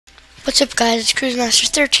What's up guys, it's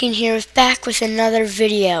CruiseMaster13 here back with another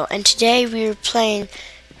video, and today we are playing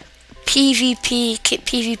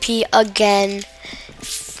PvP again,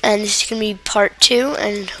 and this is going to be part 2,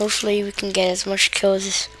 and hopefully we can get as much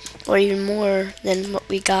kills or even more than what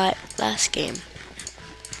we got last game.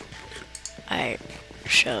 Alright,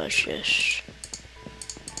 so let's just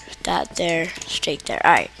that there, stake there.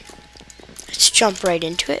 Alright, let's jump right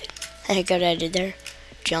into it. I got what I did there.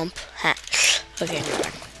 Jump. Ha. Okay, never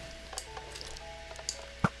mind.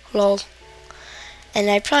 Lol. And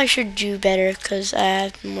I probably should do better because I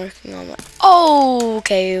have been working on my... Oh,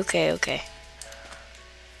 okay.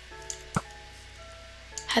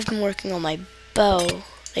 I've been working on my bow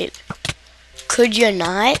lately. Could you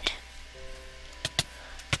not?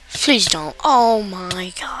 Please don't. Oh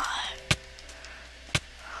my god.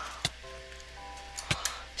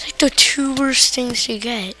 It's like the two worst things to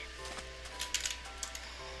get.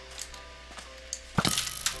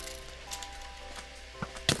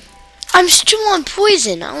 I'm still on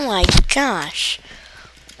poison. Oh my gosh.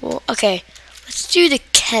 Well, okay. Let's do the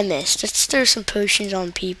chemist. Let's throw some potions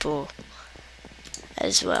on people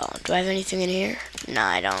as well. Do I have anything in here? No,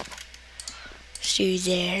 I don't. Let's do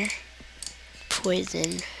there.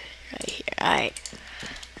 Poison right here.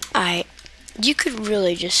 Alright. You could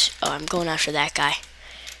really just... Oh, I'm going after that guy.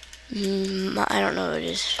 I don't know what it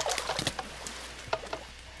is.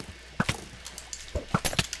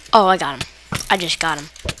 Oh, I got him. I just got him.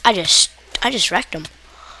 I just wrecked him.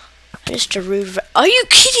 Just a rude... Are you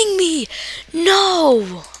kidding me?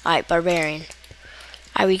 No! Alright, barbarian.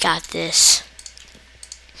 Alright, we got this.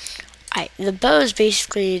 Alright, the bow is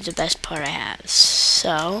basically the best part I have.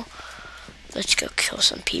 So, let's go kill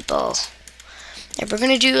some people. And we're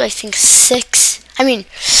gonna do, I think,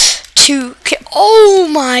 2... Oh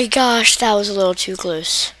my gosh, that was a little too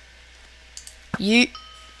close. You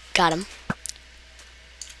got him.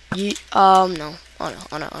 You... no. Oh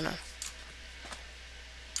no.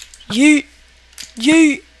 You.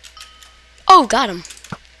 Oh, got him.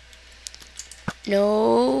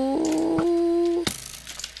 No.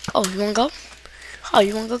 Oh, you wanna go? Oh,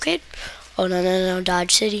 you wanna go, kid? Oh, no.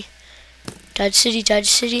 Dodge City. Dodge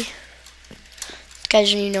City. You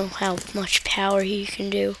guys don't even know how much power he can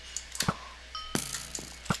do.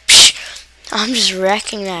 Psh, I'm just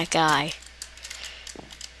wrecking that guy.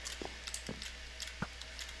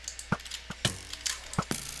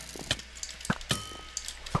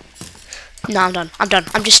 No, I'm done.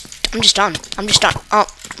 I'm just done. Oh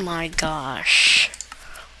my gosh.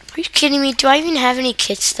 Are you kidding me? Do I even have any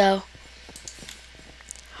kits though?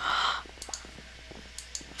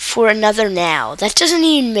 For another now. That doesn't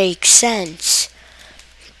even make sense.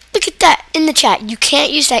 Look at that in the chat. You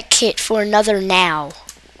can't use that kit for another now.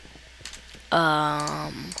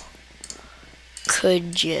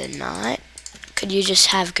 Could you not? Could you just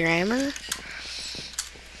have grammar?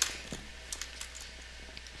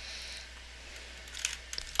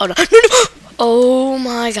 Oh no. Oh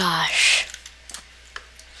my gosh.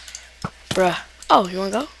 Bruh. Oh, you wanna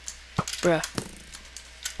go? Bruh.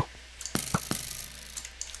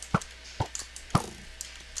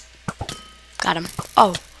 Got him.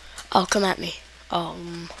 Oh, come at me.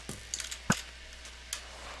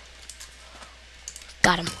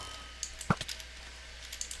 Got him.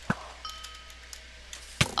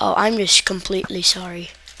 Oh, I'm just completely sorry.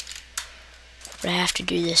 But I have to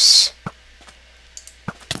do this.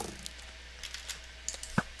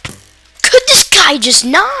 I just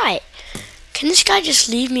not. Can this guy just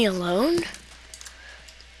leave me alone?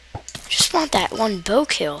 Just want that one bow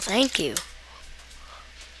kill, thank you.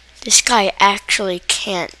 This guy actually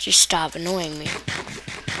can't just stop annoying me.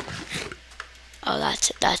 Oh,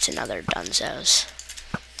 that's another Dunzos.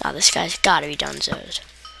 Oh, this guy's gotta be Dunzos.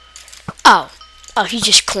 Oh, he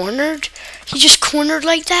just cornered? He just cornered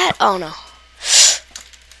like that? Oh no.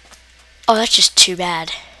 Oh, that's just too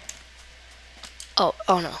bad. Oh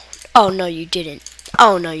no. Oh, no, you didn't.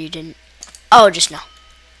 Oh, no, you didn't. Oh, just no.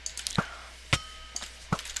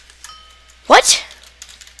 What?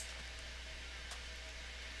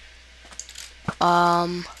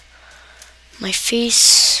 My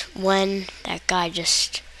face when that guy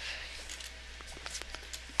just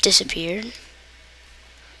disappeared.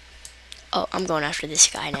 Oh, I'm going after this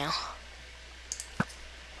guy now.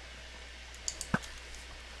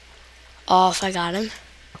 Oh, if I got him.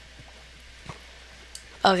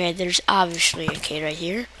 Okay, there's obviously a kid right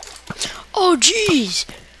here. Oh, jeez!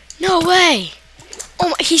 No way! Oh,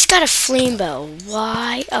 my, he's got a flame bow.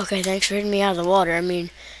 Why? Okay, thanks for hitting me out of the water. I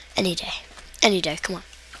mean, any day. Any day, come on.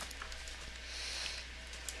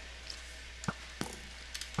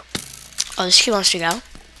 Oh, this kid wants to go.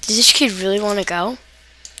 Does this kid really want to go?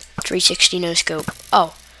 360 no scope.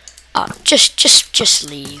 Oh, Just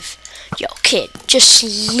leave. Yo, kid, just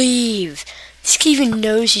leave. This kid even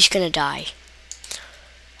knows he's gonna die.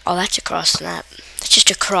 Oh, that's across the map. That's just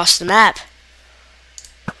across the map.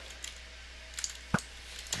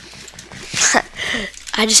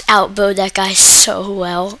 I just outbowed that guy so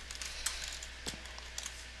well.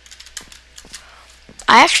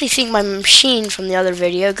 I actually think my machine from the other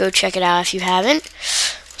video, go check it out if you haven't,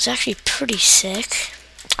 was actually pretty sick.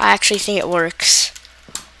 I actually think it works.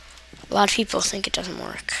 A lot of people think it doesn't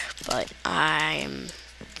work, but I'm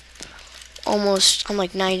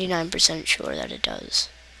like 99% sure that it does.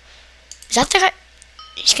 Is that the guy?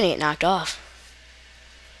 He's gonna get knocked off.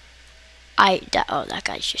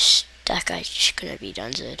 That guy's just gonna be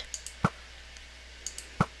donezo.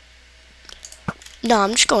 No,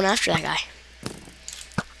 I'm just going after that guy.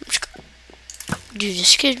 Dude,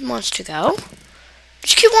 this kid wants to go? Does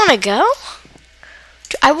this kid want to go?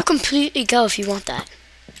 Dude, I will completely go if you want that.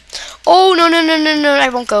 Oh, no, I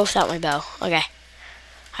won't go without my bow. Okay.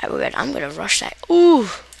 Alright, we're good. I'm gonna rush that. Ooh.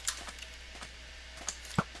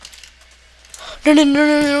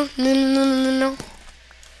 No.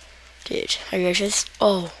 Dude, are you guys?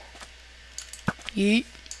 Oh. Yeet.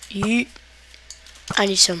 I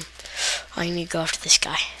need to go after this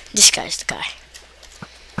guy. This guy's the guy.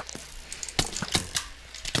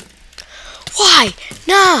 Why?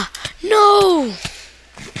 Nah. No.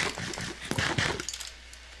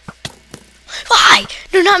 Why?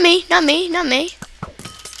 No, not me.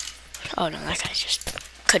 Oh no, that guy's just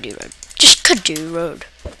could do road.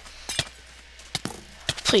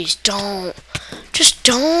 Please don't. Just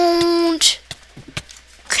don't.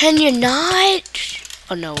 Can you not?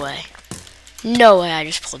 Oh, no way. No way I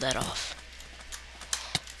just pulled that off.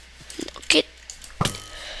 Get.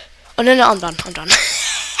 Oh, no, I'm done.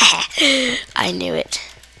 I knew it.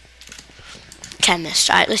 Chemist.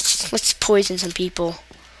 Alright, let's poison some people.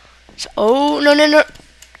 So, oh, no.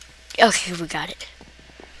 Okay, we got it.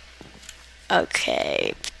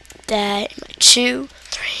 Okay. That, 2,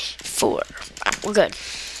 3, 4. Right, we're good.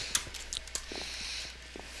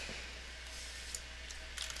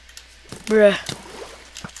 Bruh.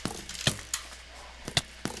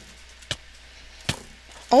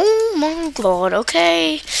 Oh my god,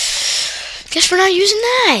 okay. Guess we're not using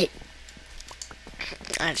that.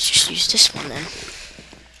 Let's just use this one then.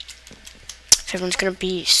 Everyone's gonna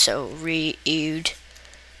be so rude.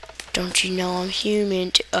 Don't you know I'm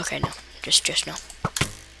human? Okay, no. Just no.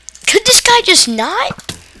 Could this guy just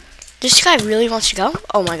not? This guy really wants to go?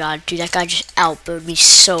 Oh my god, dude, that guy just outbowed me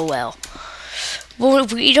so well. Well,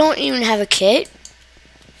 we don't even have a kit.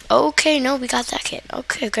 Okay, no, we got that kit.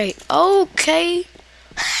 Okay, great. Okay.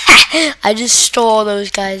 I just stole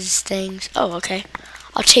those guys' things. Oh, okay.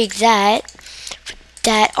 I'll take that. Put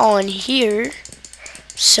that on here.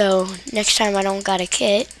 So, next time I don't got a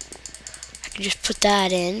kit, I can just put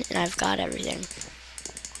that in, and I've got everything.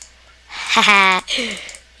 Haha.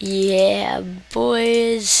 Yeah,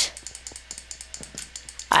 boys.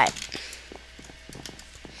 Alright.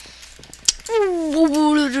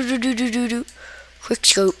 Quick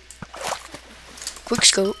scope.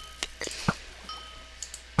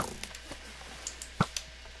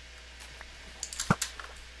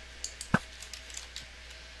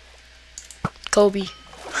 Kobe.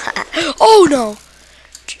 Oh no!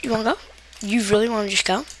 You wanna go? You really wanna just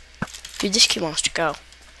go? Dude, this kid wants to go.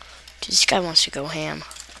 Dude, this guy wants to go ham.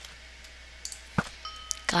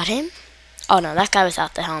 Got him? Oh no, that guy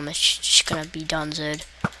without the helmet's just gonna be donezoed.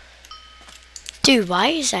 Dude, why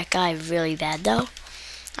is that guy really bad though?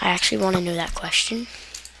 I actually want to know that question.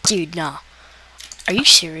 Dude, nah. Are you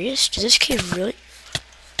serious? Does this kid really?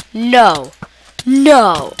 No.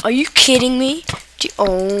 Are you kidding me? Dude,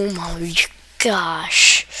 oh my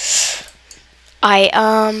gosh.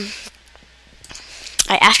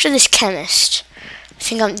 After this chemist, I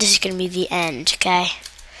think this is gonna be the end. Okay.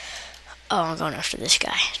 Oh, I'm going after this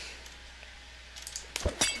guy.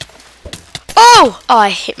 Oh, I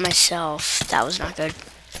hit myself. That was not good.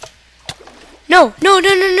 No.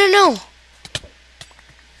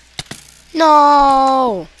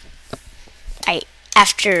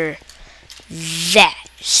 After that.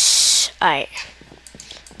 Alright.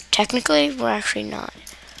 Technically, we're actually not.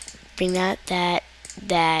 Bring that,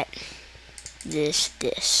 this,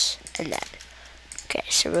 and that. Okay,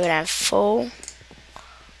 so we're gonna have full,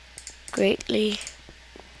 greatly,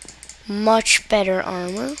 much better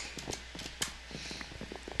armor.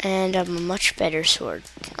 And a much better sword.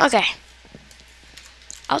 Okay.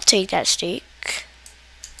 I'll take that steak.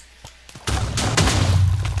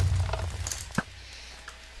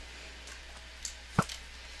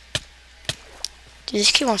 Dude, this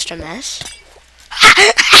kid wants to mess.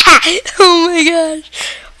 Oh my gosh.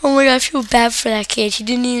 Oh my god, I feel bad for that kid. He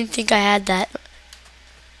didn't even think I had that.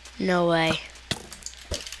 No way.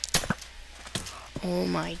 Oh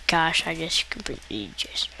my gosh, I just completely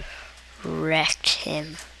just wrecked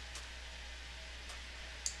him.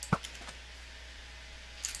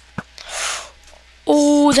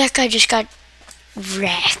 Oh, that guy just got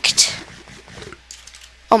wrecked.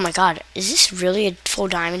 Oh my god, is this really a full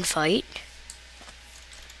diamond fight?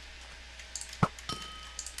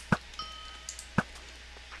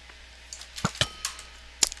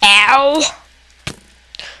 Ow!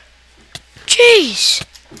 Jeez!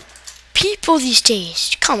 People these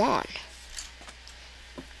days, come on.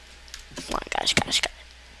 Come on, guys.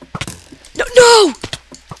 No, no!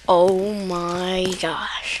 Oh my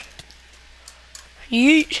gosh.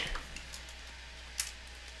 Yeet.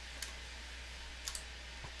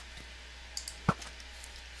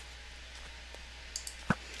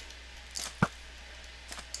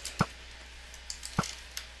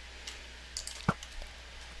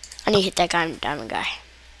 I need to hit that diamond guy.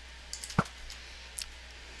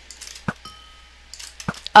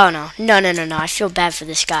 Oh no. No. I feel bad for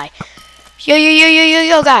this guy. Yo,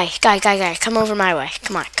 guy. Come over my way.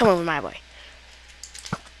 Come on, come over my way.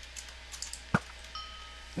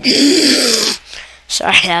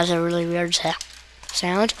 Sorry, that was a really weird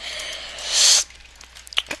sound.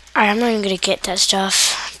 Alright, I'm not even gonna get that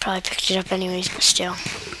stuff. Probably picked it up anyways, but still.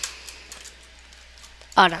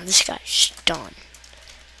 Oh no, this guy's just done.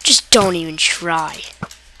 Just don't even try.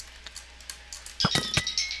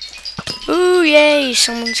 Ooh, yay,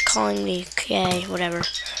 someone's calling me. Yay, whatever.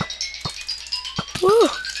 Woo!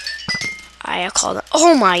 I'll call them.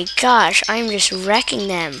 Oh my gosh, I'm just wrecking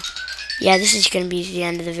them. Yeah, this is going to be the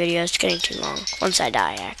end of the video. It's getting too long. Once I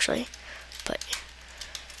die, actually. But,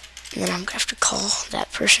 and then I'm going to have to call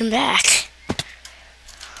that person back.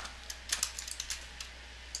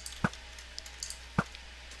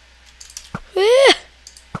 Woo!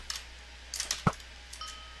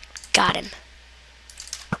 Got him.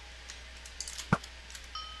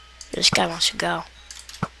 This guy wants to go.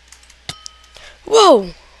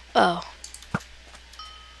 Whoa! Oh.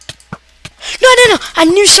 No. I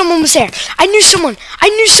knew someone was there. I knew someone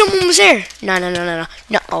was there.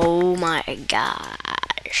 No. Oh my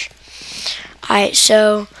gosh. Alright,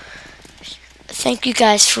 so thank you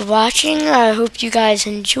guys for watching. I hope you guys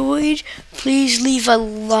enjoyed. Please leave a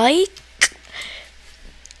like.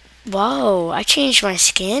 Whoa, I changed my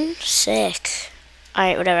skin. Sick.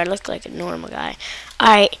 Alright, whatever. I look like a normal guy.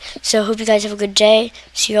 Alright, so hope you guys have a good day.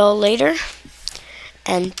 See y'all later.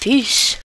 And peace.